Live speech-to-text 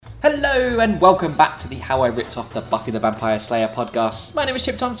Hello and welcome back to the How I Ripped Off the Buffy the Vampire Slayer podcast. My name is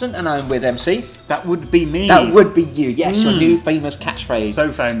Chip Thompson and I'm with MC. That would be me. That would be you, yes, your new famous catchphrase.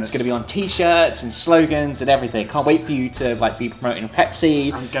 So famous. It's going to be on t-shirts and slogans and everything. Can't wait for you to be promoting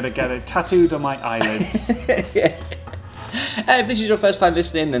Pepsi. I'm going to get it tattooed on my eyelids. If this is your first time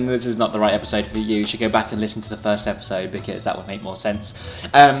listening, then this is not the right episode for you. You should go back and listen to the first episode because that would make more sense.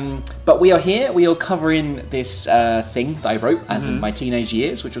 But we are here. We are covering this thing that I wrote as in my teenage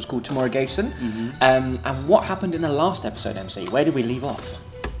years, which was called Tomorrow Gason. And what happened in the last episode, MC? Where did we leave off?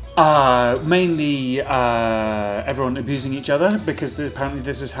 Mainly everyone abusing each other because apparently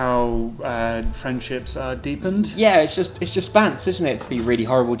this is how friendships are deepened. Yeah, it's just bants, isn't it? To be really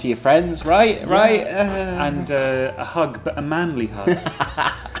horrible to your friends, right? Yeah. Right? And a hug, but a manly hug.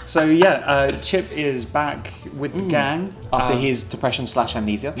 So yeah, Chip is back with the gang. After his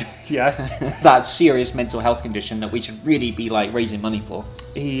depression/amnesia. Yes. That serious mental health condition that we should really be raising money for.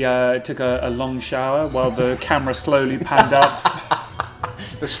 He took a long shower while the camera slowly panned up.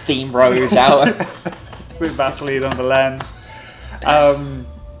 The steam rose out. With Vaseline on the lens.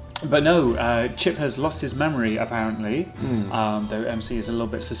 But no, Chip has lost his memory apparently, though MC is a little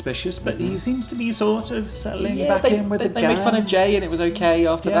bit suspicious, but he seems to be sort of settling back in with the gang. They made fun of Jay and it was okay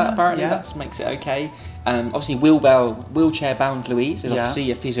after that, apparently. That makes it okay. Obviously, wheelchair-bound Louise is off to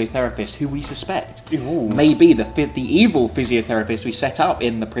see a physiotherapist who we suspect may be the evil physiotherapist we set up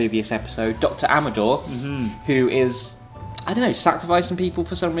in the previous episode, Dr. Amador, who is... I don't know, sacrificing people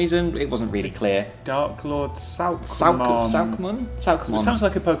for some reason. It wasn't really clear. Dark Lord Salcomon. Salcomon? It sounds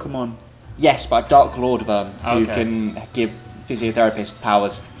like a Pokemon. Yes, but a Dark Lord worm who can give physiotherapists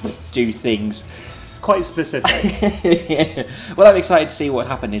powers to do things. It's quite specific. Yeah. Well, I'm excited to see what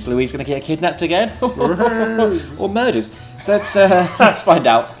happened. Is Louise going to get kidnapped again? Or murdered? So let's find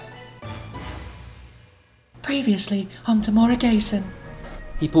out. Previously on Tomorrow Gason.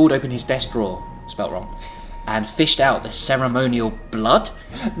 He pulled open his desk drawer, spelt wrong, and fished out the ceremonial blood.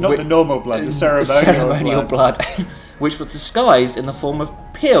 Not the normal blood, the ceremonial blood. Which was disguised in the form of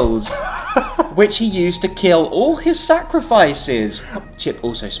pills, which he used to kill all his sacrifices. Chip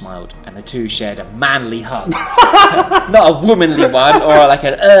also smiled, and the two shared a manly hug. Not a womanly one, or like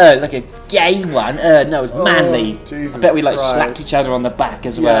a gay one. No, it was manly. Jesus I bet we Christ. slapped each other on the back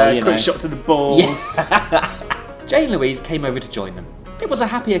as well. Quick shot to the balls. Yeah. Jay and Louise came over to join them. It was a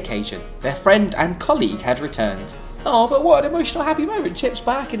happy occasion. Their friend and colleague had returned. Oh, but what an emotional happy moment. Chip's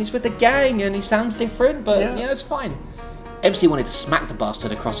back and he's with the gang and he sounds different, but it's fine. MC wanted to smack the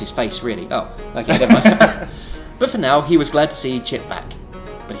bastard across his face, really. Oh, okay, never mind. But for now, he was glad to see Chip back.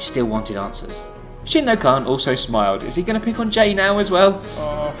 But he still wanted answers. Shin-no-Khan also smiled. Is he going to pick on Jay now as well?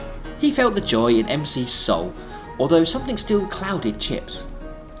 He felt the joy in MC's soul, although something still clouded Chip's.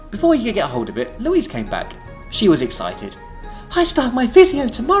 Before he could get a hold of it, Louise came back. She was excited. I start my physio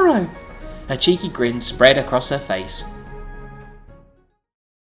tomorrow. Her cheeky grin spread across her face.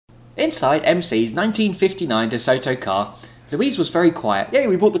 Inside MC's 1959 DeSoto car, Louise was very quiet. Yay,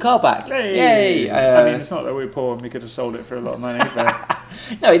 we bought the car back. Yay! I mean, it's not that we're poor and we could have sold it for a lot of money, but...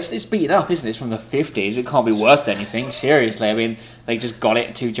 No, it's beaten up, isn't it? It's from the 50s. It can't be worth anything, seriously. I mean, they just got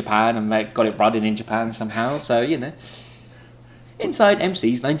it to Japan and they got it running in Japan somehow, so, you know. Inside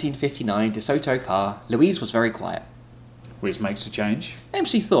MC's 1959 DeSoto car, Louise was very quiet. Which makes a change.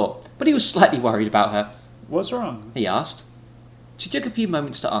 MC thought, but he was slightly worried about her. What's wrong? He asked. She took a few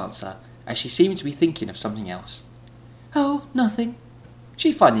moments to answer, as she seemed to be thinking of something else. Oh, nothing.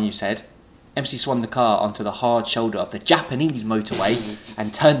 She finally said. MC swung the car onto the hard shoulder of the Japanese motorway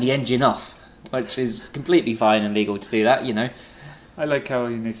and turned the engine off, which is completely fine and legal to do that, you know. I like how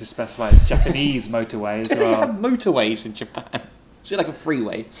you need to specify it's Japanese motorway as Do they well. have motorways in Japan? Is it like a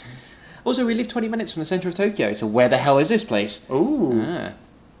freeway? Also, we live 20 minutes from the centre of Tokyo, so where the hell is this place? Ooh.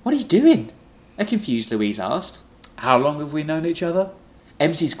 What are you doing? A confused Louise asked. How long have we known each other?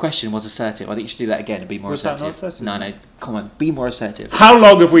 MC's question was assertive. I think you should do that again and be more assertive. Was that not assertive? No, come on, be more assertive. How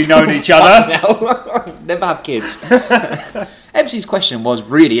long have we known each other? No, never have kids. MC's question was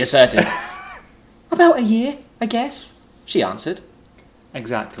really assertive. About a year, I guess, she answered.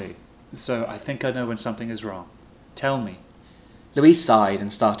 Exactly. So I think I know when something is wrong. Tell me. Louise sighed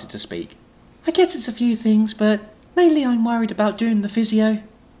and started to speak. I guess it's a few things, but mainly I'm worried about doing the physio.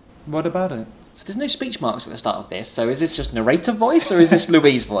 What about it? So there's no speech marks at the start of this, so is this just narrator voice or is this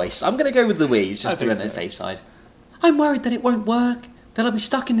Louise voice? I'm going to go with Louise, just to be on the safe side. I'm worried that it won't work, that I'll be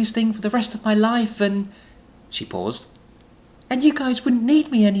stuck in this thing for the rest of my life and... She paused. And you guys wouldn't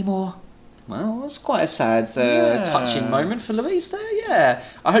need me anymore. Well, that's quite a sad, touching moment for Louise there, yeah.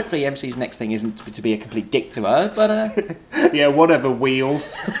 Hopefully MC's next thing isn't to be a complete dick to her, but... Yeah, whatever,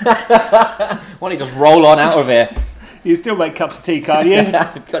 wheels. Why don't you just roll on out of here? You still make cups of tea, can't you?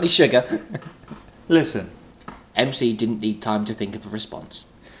 Got any sugar? Listen, MC didn't need time to think of a response.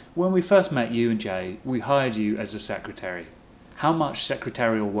 when we first met you and Jay, we hired you as a secretary. How much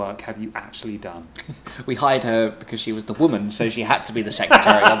secretarial work have you actually done? We hired her because she was the woman, so she had to be the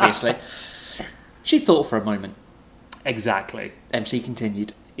secretary, obviously. She thought for a moment. Exactly. MC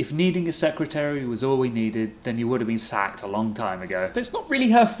continued. If needing a secretary was all we needed, then you would have been sacked a long time ago. It's not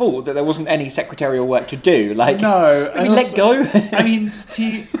really her fault that there wasn't any secretarial work to do. Like, No. I mean, let go. I mean, do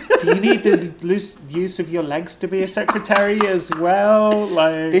you need the loose use of your legs to be a secretary as well?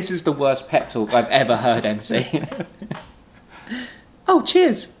 Like, This is the worst pep talk I've ever heard, MC. Oh,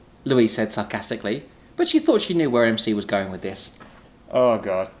 cheers, Louise said sarcastically, but she thought she knew where MC was going with this. Oh,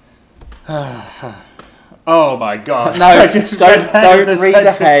 God. Oh, my God. No, I just don't read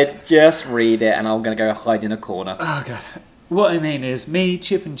sentence. ahead, just read it, and I'm going to go hide in a corner. Oh, God. What I mean is, me,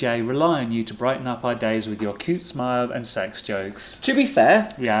 Chip and Jay rely on you to brighten up our days with your cute smile and sex jokes. To be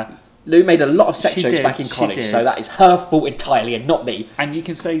fair, Yeah. Lou made a lot of sex She jokes did, back in she college, did. so that is her fault entirely and not me. And you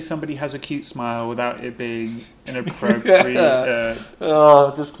can say somebody has a cute smile without it being inappropriate.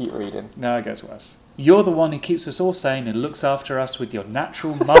 Oh, just keep reading. No, it gets worse. You're the one who keeps us all sane and looks after us with your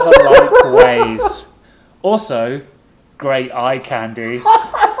natural mother-like ways. Also, great eye candy.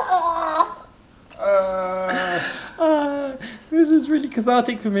 This is really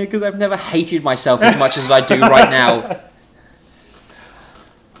cathartic for me because I've never hated myself as much as I do right now.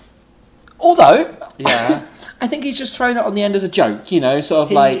 Although, Yeah. I think he's just thrown it on the end as a joke, you know, sort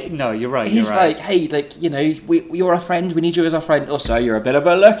of like... No, you're right. He's you're right. like, hey, like, you know, you're a friend, we need you as our friend. Also, you're a bit of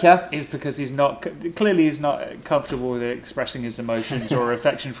a looker. It's because he's not comfortable with expressing his emotions or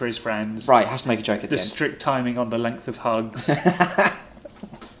affection for his friends. Right, has to make a joke at The the end. strict timing on the length of hugs.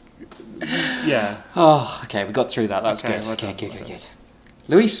 Yeah. Oh, okay, we got through that. That's Okay, good. well Okay, done, good, well good, done. good.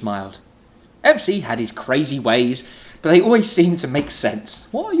 Louise smiled. MC had his crazy ways, but they always seemed to make sense.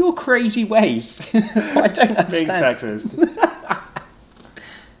 What are your crazy ways? I don't Being understand. sexist.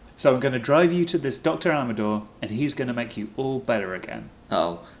 So I'm going to drive you to this Dr. Amador, and he's going to make you all better again.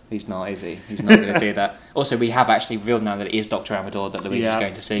 Oh, he's not, is he? He's not going to do that. Also, we have actually revealed now that it is Dr. Amador that Louise is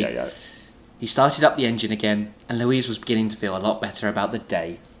going to see. Yeah. He started up the engine again, and Louise was beginning to feel a lot better about the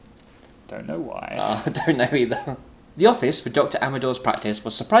day. Don't know why. I don't know either. The office for Dr. Amador's practice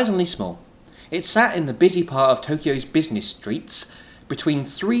was surprisingly small. It sat in the busy part of Tokyo's business streets between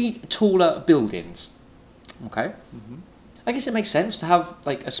three taller buildings. Okay. Mm-hmm. I guess it makes sense to have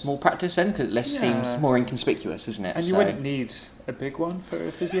like a small practice then, because it less Yeah. seems more inconspicuous, isn't it? And you wouldn't need a big one for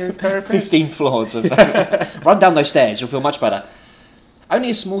a physiotherapist? 15 floors of run down those stairs, you'll feel much better. Only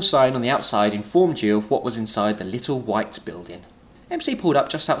a small sign on the outside informed you of what was inside the little white building. MC pulled up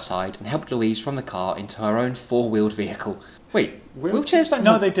just outside and helped Louise from the car into her own four-wheeled vehicle. Wait, wheelchairs don't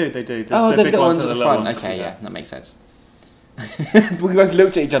No, have... they do. There's Oh, the big little ones at and the little front. ones, Okay, yeah, that makes sense. We both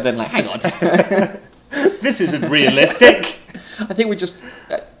looked at each other and like, hang on. This isn't realistic. I think we just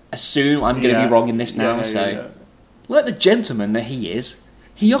assume I'm going to be wrong in this now, Like the gentleman that he is,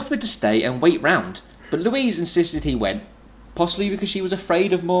 he offered to stay and wait round, but Louise insisted he went, possibly because she was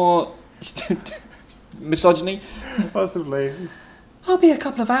afraid of more misogyny. Possibly. I'll be a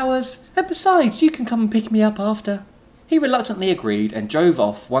couple of hours, and besides, you can come and pick me up after. He reluctantly agreed and drove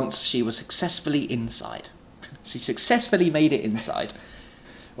off once she was successfully inside. She successfully made it inside.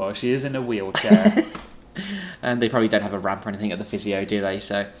 Well, she is in a wheelchair. And they probably don't have a ramp or anything at the physio, do they?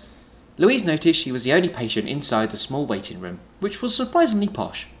 So Louise noticed she was the only patient inside the small waiting room, which was surprisingly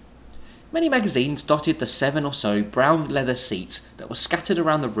posh. Many magazines dotted the 7 or so brown leather seats that were scattered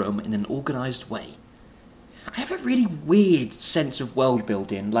around the room in an organised way. I have a really weird sense of world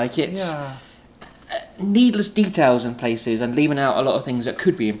building, like it's needless details in places and leaving out a lot of things that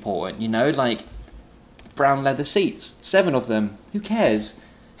could be important, you know, like brown leather seats, 7 of them, who cares?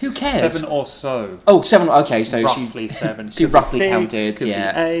 Who cares? 7 or so. Oh, 7, okay, so Roughly 7. she Could be roughly 6, counted, could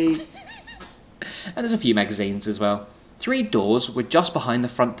yeah. Be 8. And there's a few magazines as well. 3 doors were just behind the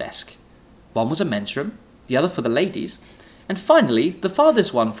front desk. One was a men's room, the other for the ladies, and finally, the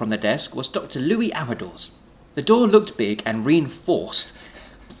farthest one from the desk was Dr. Louis Amador's. The door looked big and reinforced,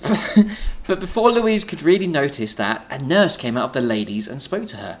 but before Louise could really notice that, a nurse came out of the ladies and spoke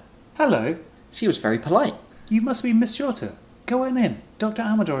to her. Hello. She was very polite. You must be Miss Shorter. Go on in. Dr.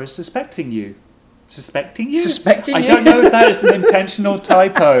 Amador is suspecting you. Suspecting you? Suspecting you? I don't know if that is an intentional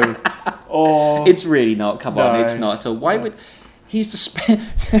typo or... It's really not, come on, No. it's not at all. Why would... He's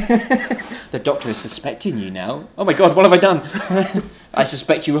The doctor is suspecting you now. Oh my god, what have I done? I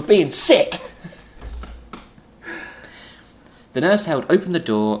suspect you of being sick. The nurse held open the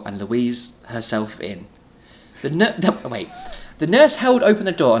door and Louise herself in. The nurse held open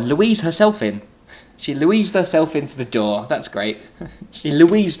the door and Louise herself in. She Louised herself into the door. That's great. She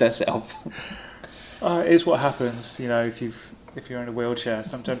Louised herself. It's what happens, if you're in a wheelchair.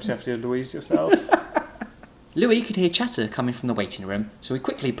 Sometimes you have to Louise yourself. Louis could hear chatter coming from the waiting room, so he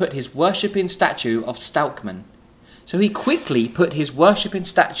quickly put his worshipping statue of Stalkman.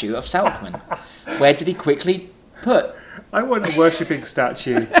 Where did he quickly put? I want a worshipping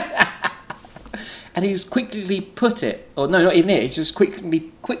statue. And he's quickly put it. Or no, not even it. He's just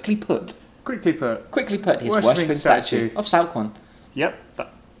quickly put. Quickly put His worshipping statue of Salquan. Yep.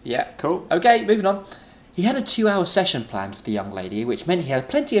 Yeah. Cool. Okay, moving on. He had a 2-hour session planned for the young lady, which meant he had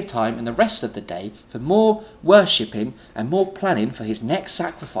plenty of time in the rest of the day for more worshipping and more planning for his next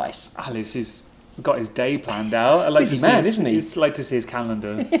sacrifice. Alice has got his day planned out. Isn't he? I'd like to see his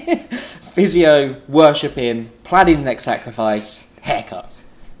calendar. Physio, worshipping, planning next sacrifice, haircut.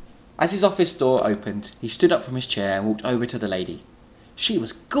 As his office door opened, he stood up from his chair and walked over to the lady. She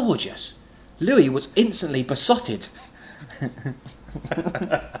was gorgeous. Louis was instantly besotted.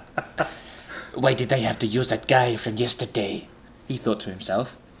 Why did they have to use that guy from yesterday? He thought to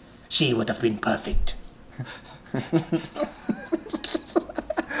himself. She would have been perfect.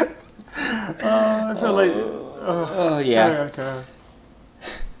 I feel like... yeah. Okay.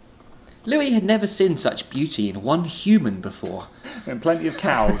 Louis had never seen such beauty in one human before. And plenty of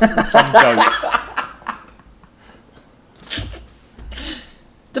cows and some goats.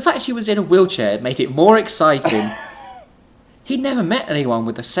 The fact she was in a wheelchair made it more exciting. He'd never met anyone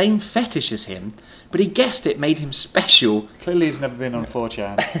with the same fetish as him, but he guessed it made him special. Clearly he's never been on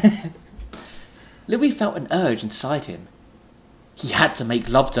 4chan. Louis felt an urge inside him. He had to make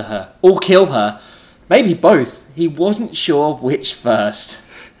love to her, or kill her. Maybe both. He wasn't sure which first.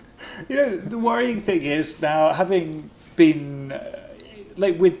 The worrying thing is now, having been,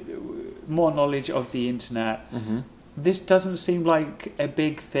 with more knowledge of the internet, this doesn't seem like a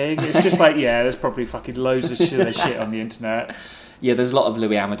big thing. It's just there's probably fucking loads of shit on the internet. Yeah, there's a lot of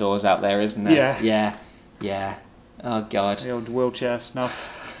Louis Amadors out there, isn't there? Yeah. Oh, God. The old wheelchair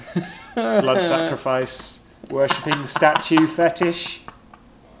snuff, blood sacrifice, worshipping statue fetish.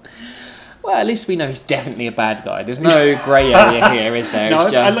 Well, at least we know he's definitely a bad guy. There's no grey area here, is there? No,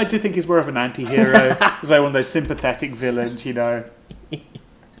 it's just... I like to think he's more of an anti-hero. He's like one of those sympathetic villains,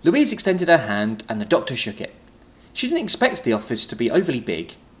 Louise extended her hand and the doctor shook it. She didn't expect the office to be overly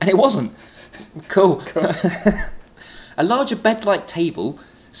big, and it wasn't. Cool. A larger bed-like table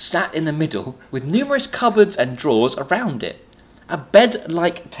sat in the middle with numerous cupboards and drawers around it. A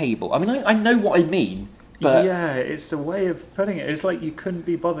bed-like table. I mean, I know what I mean. But yeah, it's a way of putting it. It's like you couldn't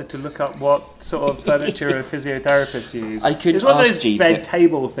be bothered to look up what sort of furniture a physiotherapist use. I couldn't It's one of ask those Jeeves bed it.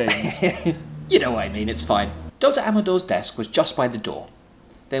 table things. You know what I mean, it's fine. Dr. Amador's desk was just by the door.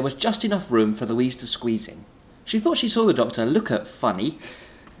 There was just enough room for Louise to squeeze in. She thought she saw the doctor look at funny,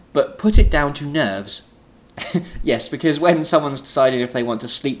 but put it down to nerves. Yes, because when someone's decided if they want to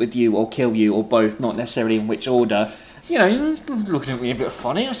sleep with you or kill you or both, not necessarily in which order, you're looking at me a bit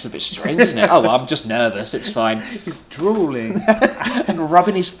funny. That's a bit strange, isn't it? Oh, well, I'm just nervous. It's fine. He's drooling. And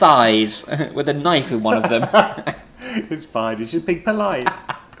rubbing his thighs with a knife in one of them. It's fine. He's just being polite.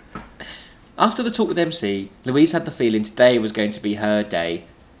 After the talk with MC, Louise had the feeling today was going to be her day.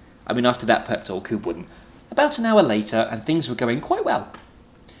 I mean, after that pep talk, who wouldn't? About an hour later, and things were going quite well.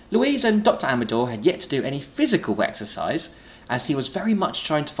 Louise and Dr. Amador had yet to do any physical exercise, as he was very much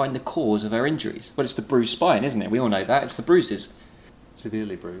trying to find the cause of her injuries. Well, it's the bruised spine, isn't it? We all know that. It's the bruises.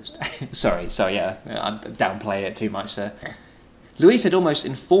 Severely bruised. Sorry, yeah. I downplay it too much there. Louise had almost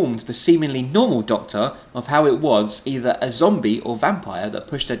informed the seemingly normal doctor of how it was either a zombie or vampire that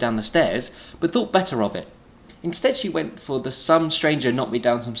pushed her down the stairs, but thought better of it. Instead, she went for the some stranger knocked me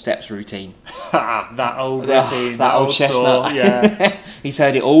down some steps routine. That old routine. That old chestnut. Saw, yeah. He's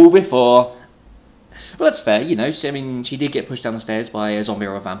heard it all before. Well, that's fair, she did get pushed down the stairs by a zombie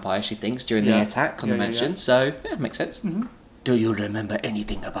or a vampire, she thinks, during the attack on the mansion, so, yeah, makes sense. Mm-hmm. Do you remember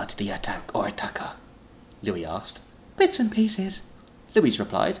anything about the attack or attacker? Louis asked. Bits and pieces, Louise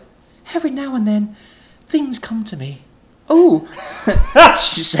replied. Every now and then, things come to me. Oh,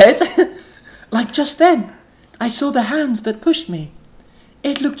 she said. Like just then, I saw the hand that pushed me.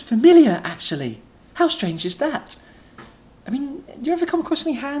 It looked familiar, actually. How strange is that? I mean, do you ever come across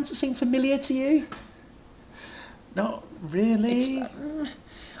any hands that seem familiar to you? Not really.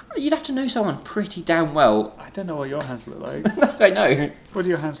 You'd have to know someone pretty damn well. I don't know what your hands look like. I know. What do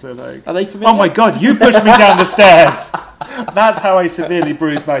your hands look like? Are they familiar? Oh my god, you pushed me down the stairs! That's how I severely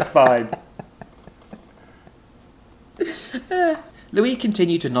bruised my spine. Louis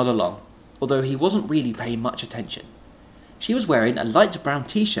continued to nod along, although he wasn't really paying much attention. She was wearing a light brown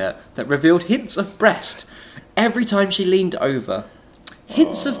t-shirt that revealed hints of breast every time she leaned over.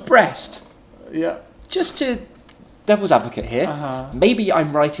 Hints of breast. Yeah. just to devil's advocate here, maybe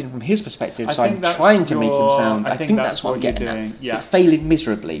I'm writing from his perspective, so I'm trying to make him sound. I think that's what I'm getting at. Yeah. But failing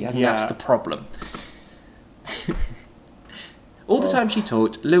miserably, and that's the problem. All the time she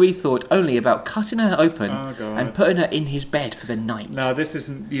talked, Louis thought only about cutting her open and putting her in his bed for the night. No, this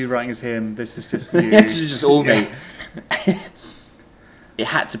isn't you writing as him. This is just you. This is just all me. It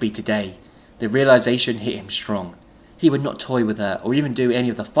had to be today. The realisation hit him strong. He would not toy with her or even do any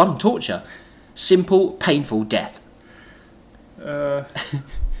of the fun torture. Simple, painful death.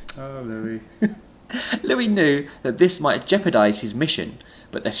 Louis. Louis knew that this might jeopardise his mission,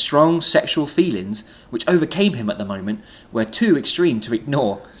 but the strong sexual feelings which overcame him at the moment were too extreme to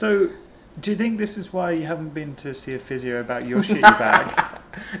ignore. So, do you think this is why you haven't been to see a physio about your shitty back?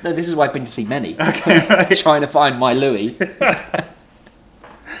 No, this is why I've been to see many. Okay, right. Trying to find my Louis.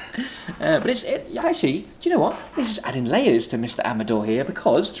 But actually, do you know what? This is adding layers to Mr. Amador here,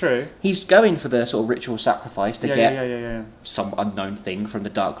 because he's going for the sort of ritual sacrifice to get some unknown thing from the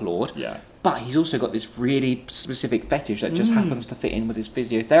Dark Lord. Yeah. But he's also got this really specific fetish that just happens to fit in with his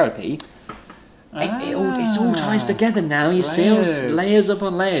physiotherapy. It all ties together now. You see, layers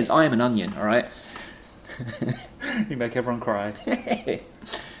upon layers. I am an onion, all right? You make everyone cry.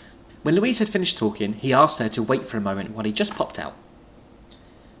 When Louise had finished talking, he asked her to wait for a moment while he just popped out.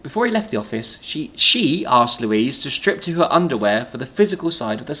 Before he left the office, she asked Louise to strip to her underwear for the physical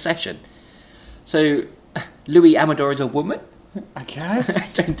side of the session. So, Louis Amador is a woman? I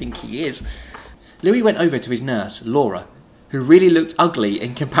guess. I don't think he is. Louis went over to his nurse, Laura, who really looked ugly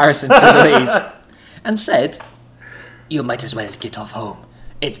in comparison to Louise, and said, "You might as well get off home.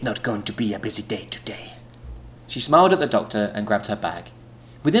 It's not going to be a busy day today." She smiled at the doctor and grabbed her bag.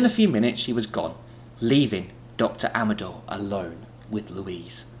 Within a few minutes she was gone, leaving Dr. Amador alone with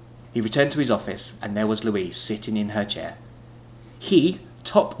Louise. He returned to his office, and there was Louise sitting in her chair.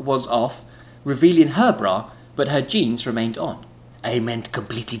 Top was off, revealing her bra, but her jeans remained on. "I meant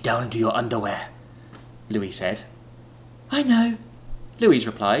completely down to your underwear," Louis said. "I know," Louise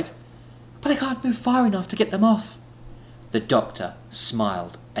replied, "but I can't move far enough to get them off." The doctor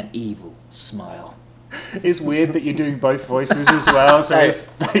smiled an evil smile. It's weird that you're doing both voices as well, so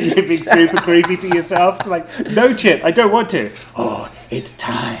you're being super creepy to yourself. Like, "No, Chip, I don't want to." "Oh, it's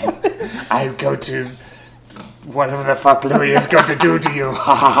time. I'll go to whatever the fuck Louis is going to do to you.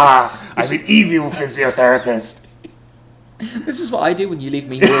 Ha ha ha. I'm an evil physiotherapist." This is what I do when you leave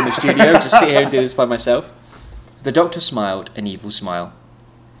me here in the studio, just sit here and do this by myself. The doctor smiled an evil smile.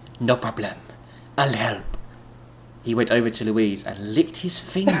 "No problem. I'll help." He went over to Louise and licked his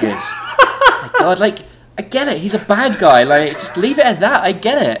fingers. My God, I get it. He's a bad guy. Just leave it at that. I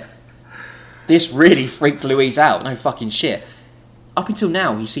get it. This really freaked Louise out. No fucking shit. Up until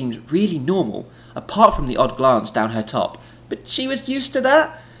now, he seemed really normal, apart from the odd glance down her top. But she was used to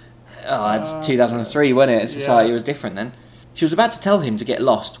that. Oh, it's 2003, wasn't it? Society was different then. She was about to tell him to get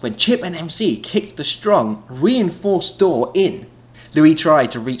lost when Chip and MC kicked the strong, reinforced door in. Louis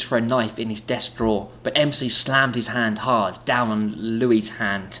tried to reach for a knife in his desk drawer, but MC slammed his hand hard down on Louis'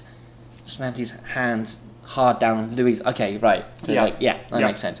 hand. Slammed his hand hard down on Louis'... Okay, right. So, that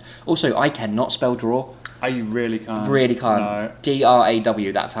makes sense. Also, I cannot spell drawer. You really can't. Really can't. No.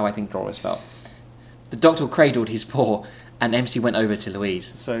 D-R-A-W, that's how I think drawer is spelled. The doctor cradled his paw, and MC went over to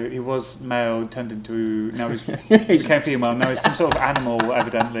Louise. So he was male, turned into... Now he became female. Now he's some sort of animal,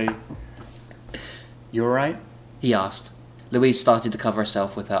 evidently. "You alright?" he asked. Louise started to cover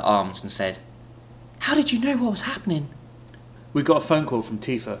herself with her arms and said, "How did you know what was happening?" "We got a phone call from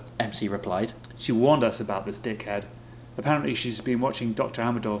Tifa," MC replied. "She warned us about this dickhead. Apparently she's been watching Dr.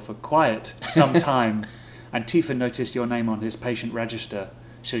 Amador for quite some time, and Tifa noticed your name on his patient register,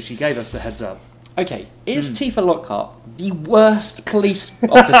 so she gave us the heads up." Okay, is Tifa Lockhart the worst police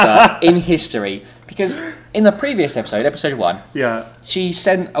officer in history? Because in the previous episode, episode 1, she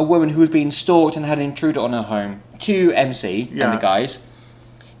sent a woman who was being stalked and had an intruder on her home to MC and the guys.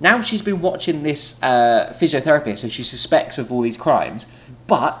 Now she's been watching this physiotherapist who she suspects of all these crimes.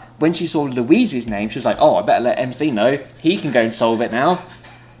 But when she saw Louise's name, she was like, "Oh, I better let MC know. He can go and solve it now."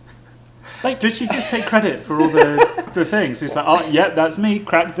 Did she just take credit for all the things? It's like, "Oh, yeah, that's me.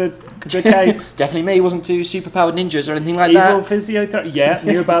 Cracked the case." Definitely me. It wasn't two superpowered ninjas or anything like Evil physiotherapist. Yeah,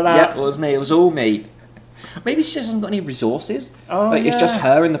 knew about that. Yeah, it was me. It was all me. Maybe she just hasn't got any resources. It's just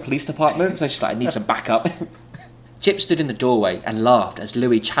her in the police department, so she's like, "I need some backup." Chip stood in the doorway and laughed as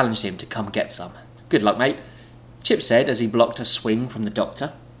Louis challenged him to come get some. "Good luck, mate," Chip said as he blocked a swing from the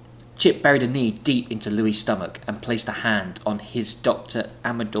doctor. Chip buried a knee deep into Louis' stomach and placed a hand on his Dr.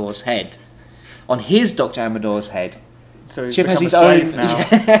 Amador's head. On his Dr. Amador's head. So he's Chip has his own now.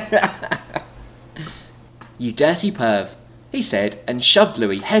 "You dirty perv," he said, and shoved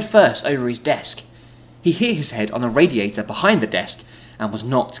Louis headfirst over his desk. He hit his head on a radiator behind the desk and was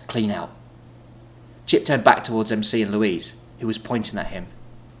knocked clean out. Chip turned back towards MC and Louise, who was pointing at him.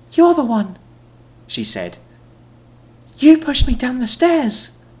 "You're the one," she said. "You pushed me down the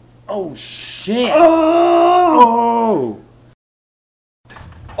stairs." Oh, shit. Oh!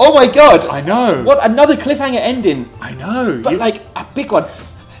 Oh my god! I know. What another cliffhanger ending. I know. But like a big one.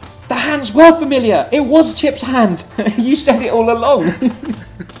 The hands were familiar. It was Chip's hand. You said it all along.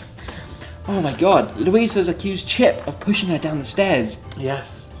 Oh my god. Louise has accused Chip of pushing her down the stairs.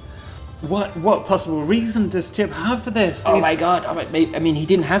 Yes. What possible reason does Chip have for this? Oh my god. I mean, he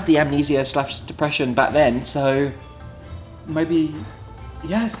didn't have the amnesia/depression back then, so... Maybe...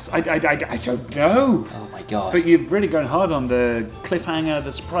 Yes, I don't know. Oh my god. But you've really gone hard on the cliffhanger,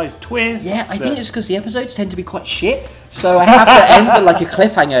 the surprise twist. Yeah, I think it's because the episodes tend to be quite shit, so I have to end on like a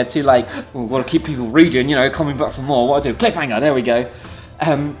cliffhanger to like, well, keep people reading, you know, coming back for more. What I do? Cliffhanger, there we go.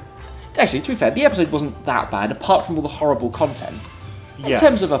 Actually, to be fair, the episode wasn't that bad, apart from all the horrible content. In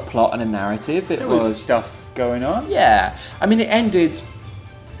terms of a plot and a narrative, there was stuff going on. Yeah, I mean, it ended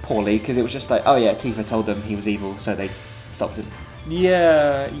poorly because it was just like, oh yeah, Tifa told them he was evil, so they stopped him.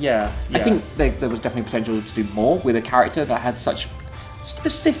 Yeah. I think there was definitely potential to do more with a character that had such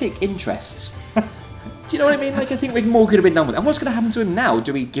specific interests. Do you know what I mean? Like, I think more could have been done with it. And what's going to happen to him now?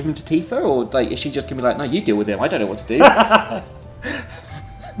 Do we give him to Tifa, or like is she just going to be like, no, you deal with him? I don't know what to do. I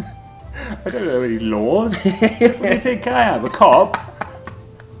don't know any laws. What do you think I am? A cop?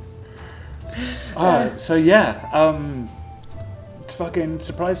 So yeah, it's fucking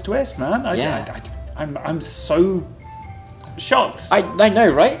surprise twist, man. I'm so shocked. I know,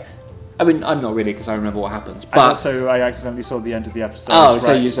 right? I mean, I'm not really because I remember what happens. But and also, I accidentally saw the end of the episode. Oh, right,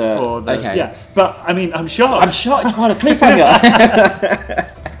 so you saw? Okay. Yeah, but I mean, I'm shocked. I'm shocked. What a cliffhanger.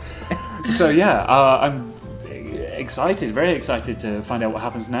 So yeah, I'm excited, very excited to find out what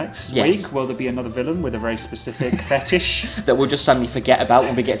happens next week. Will there be another villain with a very specific fetish that we'll just suddenly forget about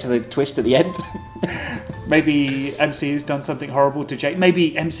when we get to the twist at the end? Maybe MC's done something horrible to Jay.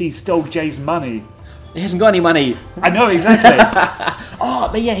 Maybe MC stole Jay's money. He hasn't got any money. I know, exactly.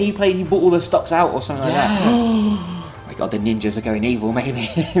 But yeah, he bought all the stocks out or something like that. Oh my god, the ninjas are going evil, maybe.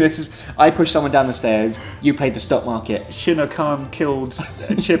 I pushed someone down the stairs, you played the stock market. Shinnok Khan killed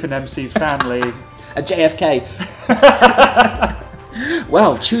Chip and MC's family. At JFK.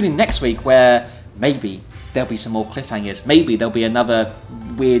 Well, tune in next week where maybe there'll be some more cliffhangers. Maybe there'll be another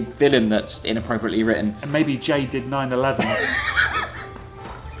weird villain that's inappropriately written. And maybe Jay did 9/11.